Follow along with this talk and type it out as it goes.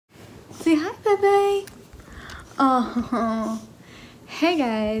Say hi, Pepe. Oh, hey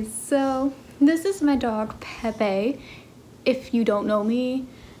guys. So this is my dog Pepe. If you don't know me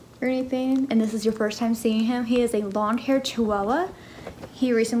or anything, and this is your first time seeing him, he is a long-haired Chihuahua.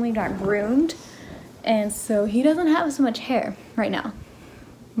 He recently got groomed, and so he doesn't have as much hair right now.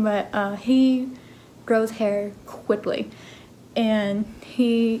 But he grows hair quickly, and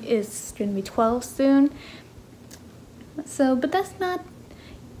he is going to be 12 soon. So, but that's not,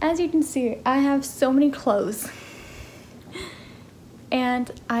 as you can see, I have so many clothes.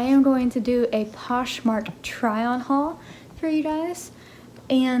 And I am going to do a Poshmark Try On Haul for you guys.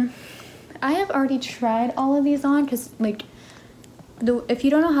 And I have already tried all of these on because, like, if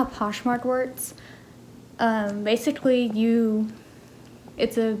you don't know how Poshmark works, basically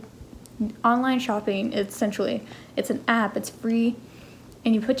it's a online shopping, essentially. It's an app, it's free,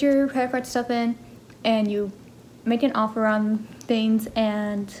 and you put your credit card stuff in, and you make an offer on things,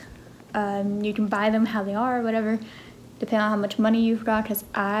 and you can buy them how they are or whatever, depending on how much money you've got, because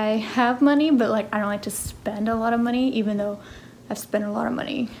I have money, but like I don't like to spend a lot of money, even though I've spent a lot of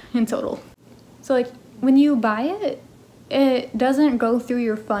money in total. So like when you buy it, it doesn't go through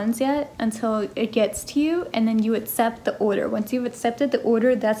your funds yet until it gets to you, and then you accept the order. Once you've accepted the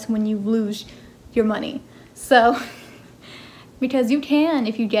order, that's when you lose your money. So because you can,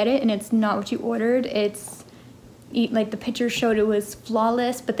 if you get it and it's not what you ordered, it's like the picture showed it was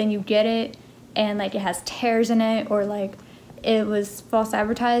flawless, but then you get it and like it has tears in it, or like it was false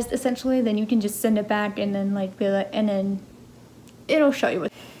advertised essentially, then you can just send it back and then like be like, and then it'll show you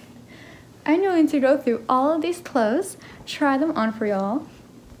what. I'm going to go through all of these clothes, try them on for y'all,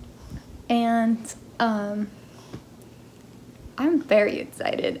 and I'm very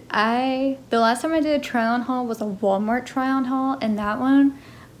excited. The last time I did a try on haul was a Walmart try on haul, and that one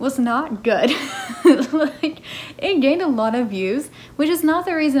was not good. Like, it gained a lot of views, which is not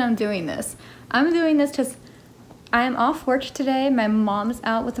the reason I'm doing this. I'm doing this because I'm off work today. My mom's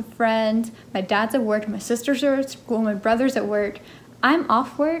out with a friend, my dad's at work, my sister's are at school, my brother's at work. I'm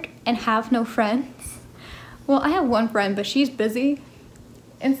off work and have no friends. Well, I have one friend, but she's busy.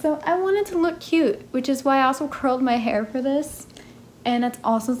 And so I wanted to look cute, which is why I also curled my hair for this. And that's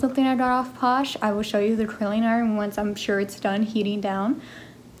also something I got off Posh. I will show you the curling iron once I'm sure it's done heating down.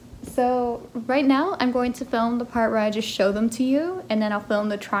 So right now I'm going to film the part where I just show them to you, and then I'll film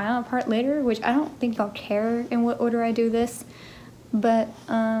the try on part later, which I don't think y'all care in what order I do this. But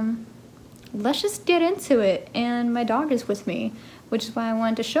let's just get into it. And my dog is with me, which is why I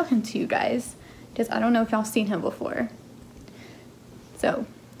wanted to show him to you guys, because I don't know if y'all seen him before. So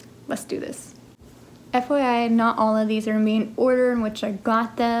let's do this. FYI, not all of these are in the order in which I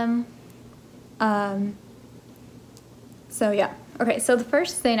got them. So yeah. Okay, so the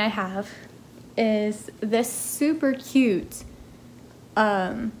first thing I have is this super cute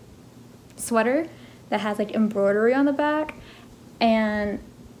sweater that has like embroidery on the back. And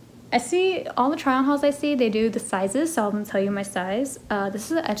I see all the try on hauls I see, they do the sizes, so I'm gonna tell you my size. This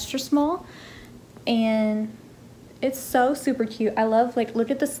is an extra small, and it's so super cute. I love, like,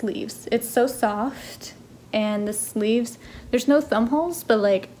 look at the sleeves. It's so soft, and the sleeves, there's no thumb holes, but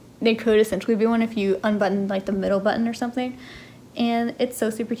like they could essentially be one if you unbutton like the middle button or something. And it's so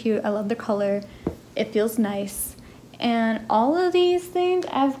super cute. I love the color. It feels nice. And all of these things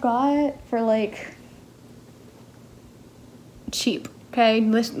I've got for like cheap, okay?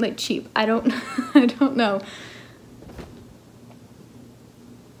 Like cheap. I don't I don't know.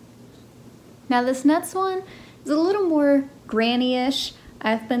 Now this next one is a little more granny-ish,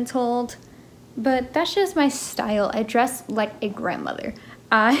 I've been told, but that's just my style. I dress like a grandmother.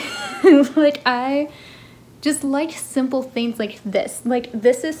 I just like simple things like this. Like,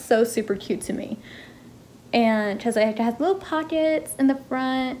 this is so super cute to me. And because it has little pockets in the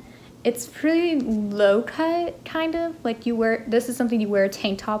front. It's pretty low cut, kind of. Like, this is something you wear a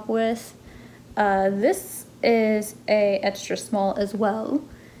tank top with. This is a extra small as well.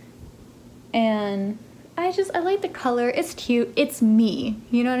 And I like the color. It's cute. It's me.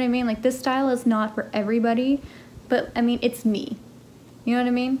 You know what I mean? Like, this style is not for everybody. But, I mean, it's me. You know what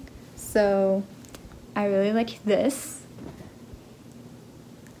I mean? So I really like this.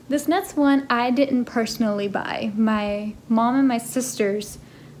 This next one I didn't personally buy. My mom and my sisters,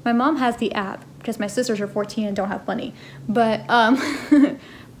 my mom has the app because my sisters are 14 and don't have money. But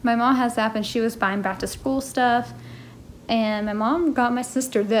my mom has the app, and she was buying back to school stuff. And my mom got my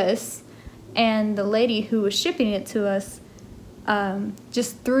sister this, and the lady who was shipping it to us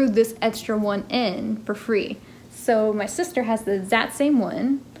just threw this extra one in for free. So my sister has the exact same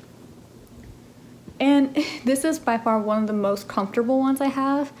one. And this is by far one of the most comfortable ones I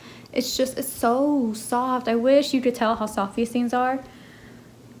have. It's so soft. I wish you could tell how soft these things are.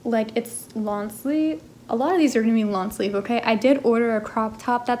 like it's long sleeve. A lot of these are gonna be long sleeve, okay? I did order a crop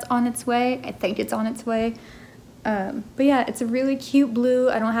top that's on its way. I think it's on its way. But yeah, it's a really cute blue.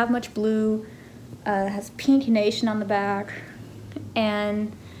 I don't have much blue. It has pink nation on the back,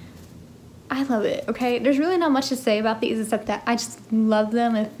 and I love it, okay? There's really not much to say about these except that I just love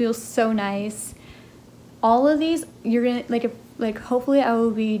them. It feels so nice. All of these, you're gonna, hopefully I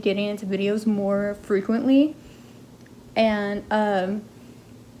will be getting into videos more frequently and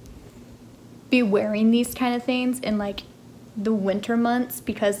be wearing these kind of things in like the winter months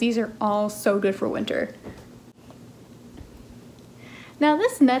because these are all so good for winter. Now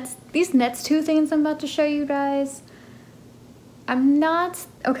these next two things I'm about to show you guys,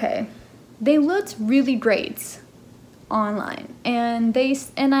 okay, they looked really great online and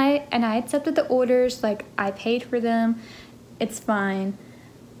I accepted the orders, like I paid for them, it's fine.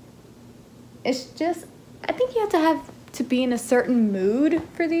 It's just, I think you have to be in a certain mood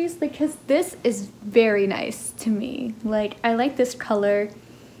for these because this is very nice to me. Like I like this color,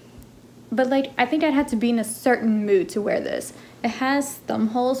 but like I think I'd have to be in a certain mood to wear this. It has thumb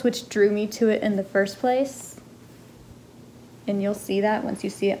holes, which drew me to it in the first place. And you'll see that once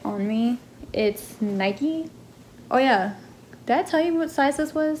you see it on me. It's Nike. Oh yeah, did I tell you what size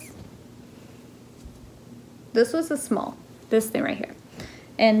this was? This was a small, this thing right here.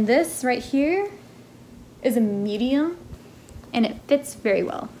 And this right here is a medium, and it fits very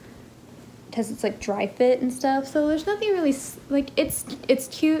well. Because it's like dry fit and stuff, so there's nothing really, like it's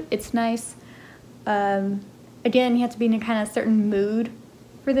cute, it's nice. Again, you have to be in a kind of certain mood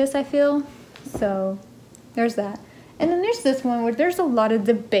for this, I feel. So there's that. And then there's this one where there's a lot of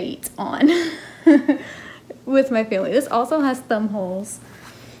debate on with my family. This also has thumb holes.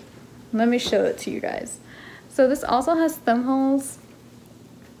 Let me show it to you guys. So this also has thumb holes.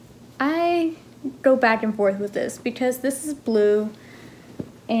 I go back and forth with this because this is blue,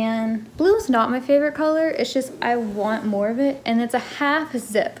 and blue is not my favorite color. It's just I want more of it, and it's a half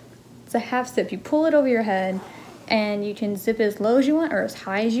zip. It's a half zip. You pull it over your head and you can zip it as low as you want or as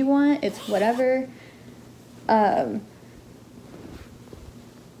high as you want. It's whatever.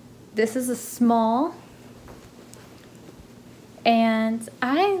 This is a small, and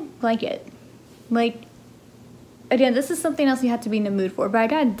I like it. Like, again, this is something else you have to be in the mood for, but I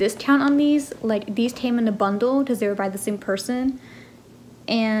got a discount on these. Like, these came in a bundle because they were by the same person,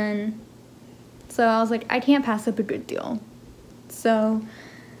 and so I was like, I can't pass up a good deal. So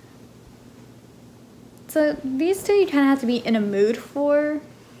these two you kind of have to be in a mood for.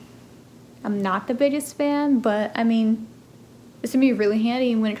 I'm not the biggest fan, but I mean, it's gonna be really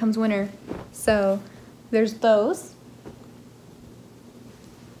handy when it comes winter. So there's those.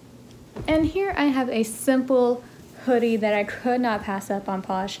 And here I have a simple hoodie that I could not pass up on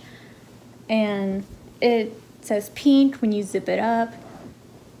Posh. And it says pink when you zip it up.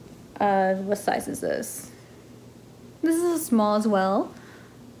 What size is this? This is a small as well.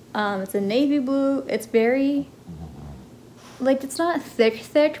 It's a navy blue. It's very, like, it's not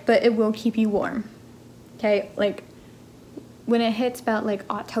thick, but it will keep you warm. Okay, like when it hits about like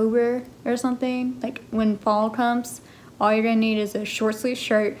October or something, like when fall comes, all you're gonna need is a short sleeve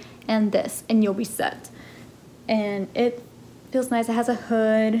shirt and this, and you'll be set. And it feels nice. It has a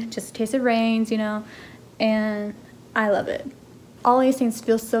hood just in case it rains, you know, and I love it. All these things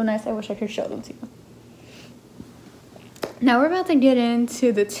feel so nice. I wish I could show them to you. Now we're about to get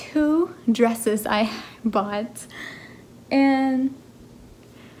into the two dresses I bought, and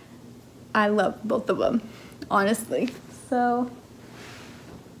I love both of them, honestly. So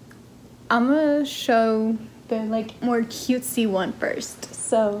I'm gonna show the like more cutesy one first.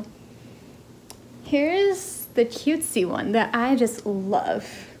 So here's the cutesy one that I just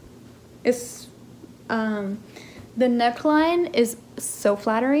love. It's the neckline is so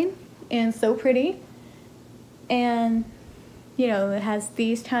flattering and so pretty, and you know, it has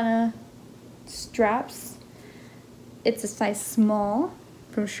these kind of straps. It's a size small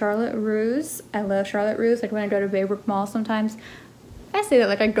from Charlotte Russe. I love Charlotte Russe. Like when I go to Baybrook Mall sometimes. I say that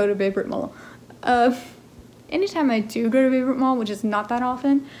like I go to Baybrook Mall. Anytime I do go to Baybrook Mall, which is not that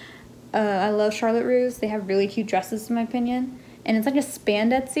often, I love Charlotte Russe. They have really cute dresses in my opinion. And it's like a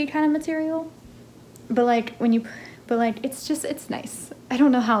spandex-y kind of material. But like it's nice. I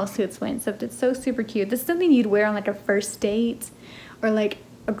don't know how else to explain, except it's so super cute. This is something you'd wear on like a first date or like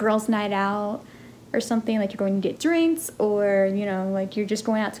a girls' night out or something, like you're going to get drinks, or you know, like you're just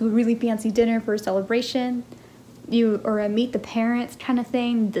going out to a really fancy dinner for a celebration, or a meet the parents kind of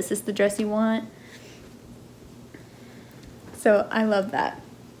thing. This is the dress you want. So I love that.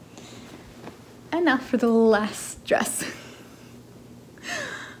 And now for the last dress.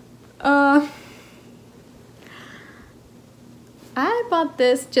 I bought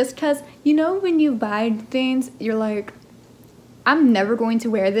this just because, you know, when you buy things, you're like, I'm never going to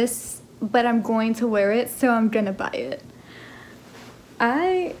wear this, but I'm going to wear it, so I'm gonna buy it.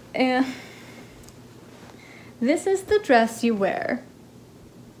 This is the dress you wear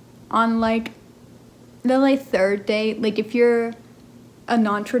on like the like third date. Like if you're a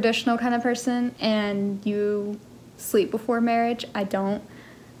non-traditional kind of person and you sleep before marriage, I don't,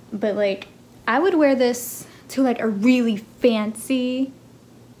 but like I would wear this to like a really fancy,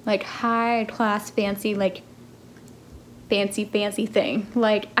 like high class fancy, like fancy thing.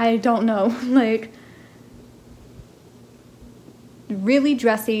 Like I don't know, like really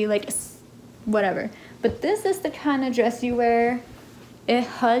dressy, like whatever. But this is the kind of dress you wear. It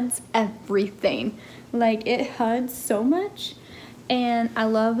hugs everything. Like it hugs so much. And I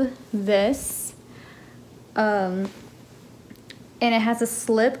love this. And it has a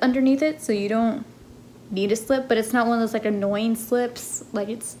slip underneath it, so you don't need a slip, but it's not one of those like annoying slips. Like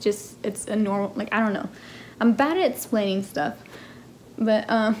it's a normal, like I don't know. I'm bad at explaining stuff. But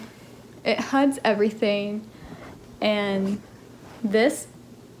it hugs everything. And this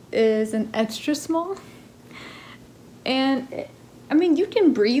is an extra small. And I mean, you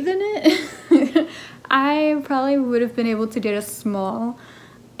can breathe in it. I probably would have been able to get a small,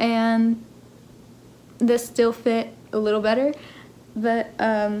 and this still fit a little better. But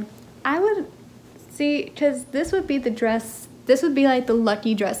I would see, because this would be the dress, this would be like the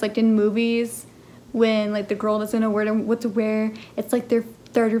lucky dress, like in movies when like the girl doesn't know what to wear. It's like their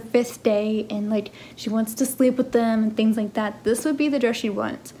third or fifth day and like she wants to sleep with them and things like that. This would be the dress you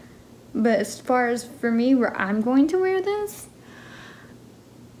want. But as far as for me, where I'm going to wear this,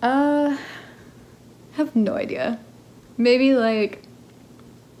 I have no idea. Maybe like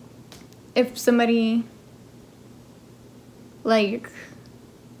if somebody like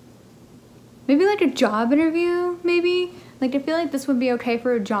maybe like a job interview, maybe. Like I feel like this would be okay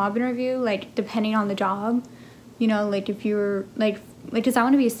for a job interview, like depending on the job. You know, like if you're like cause I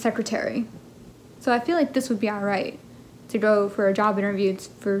want to be a secretary. So I feel like this would be alright to go for a job interview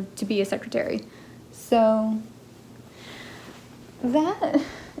to be a secretary. So that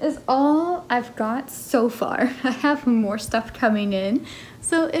is all I've got so far. I have more stuff coming in.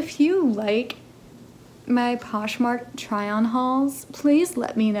 So if you like my Poshmark try-on hauls, please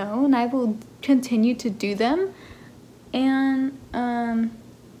let me know and I will continue to do them. And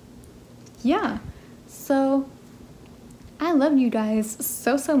yeah, so I love you guys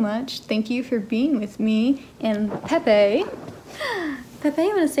so much. Thank you for being with me. And Pepe, you want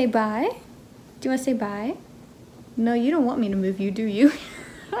to say bye? Do you want to say bye? No, you don't want me to move you, do you?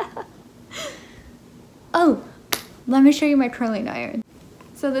 Oh, let me show you my curling iron.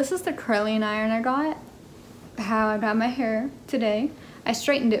 So this is the curling iron I got. How I got my hair today. I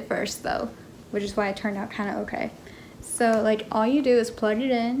straightened it first though, which is why it turned out kind of okay. So like all you do is plug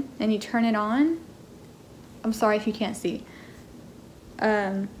it in and you turn it on. I'm sorry if you can't see.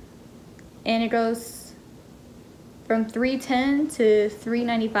 And it goes from 310 to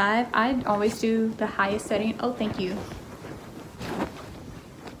 395. I always do the highest setting. Oh, thank you.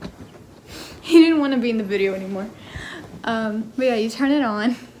 He didn't want to be in the video anymore. But yeah, you turn it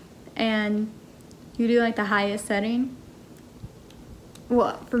on and you do like the highest setting.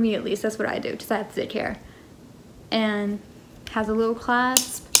 Well, for me at least, that's what I do because I have thick hair. And has a little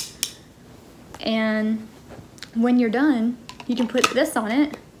clasp. And when you're done, you can put this on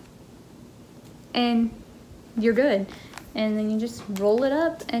it and you're good. And then you just roll it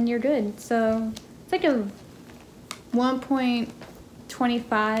up and you're good. So it's like a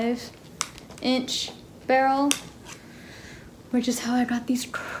 1.25 inch barrel, which is how I got these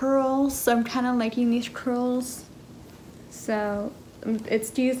curls. So I'm kind of liking these curls. So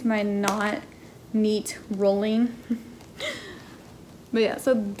excuse my not neat rolling. But yeah,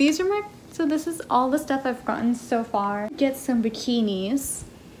 so these are my, so this is all the stuff I've gotten so far. Get some bikinis,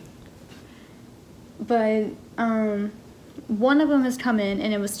 but one of them has come in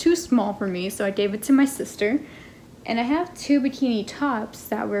and it was too small for me, so I gave it to my sister. And I have two bikini tops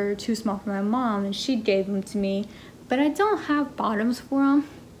that were too small for my mom and she gave them to me, but I don't have bottoms for them.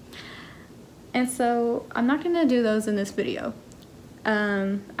 And so I'm not gonna do those in this video.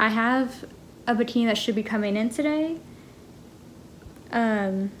 I have a bikini that should be coming in today.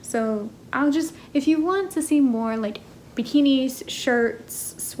 So I'll just, if you want to see more like bikinis,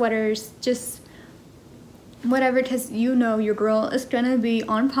 shirts, sweaters, just whatever, because you know your girl is gonna be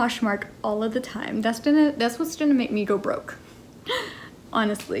on Poshmark all of the time. That's what's gonna make me go broke.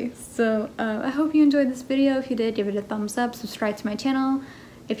 Honestly. So I hope you enjoyed this video. If you did, give it a thumbs up, subscribe to my channel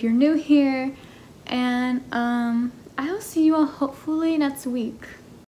if you're new here, and I will see you all hopefully next week.